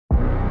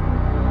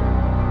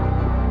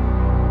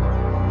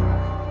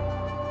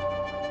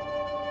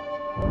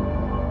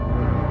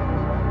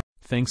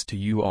thanks to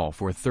you all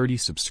for 30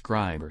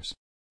 subscribers.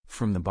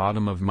 From the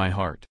bottom of my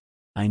heart.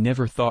 I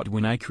never thought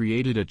when I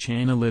created a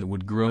channel it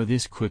would grow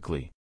this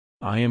quickly.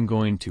 I am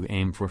going to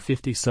aim for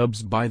 50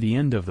 subs by the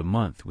end of the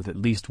month with at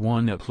least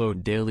one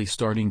upload daily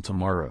starting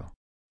tomorrow.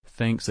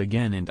 Thanks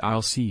again and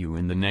I'll see you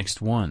in the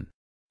next one.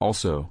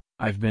 Also,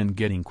 I've been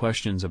getting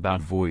questions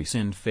about voice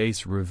and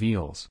face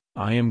reveals.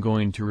 I am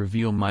going to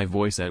reveal my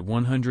voice at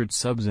 100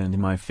 subs and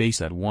my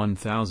face at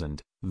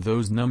 1000.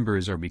 Those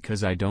numbers are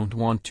because I don't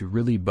want to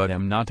really, but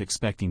I'm not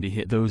expecting to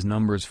hit those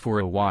numbers for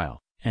a while.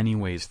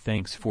 Anyways,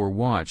 thanks for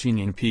watching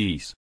and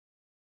peace.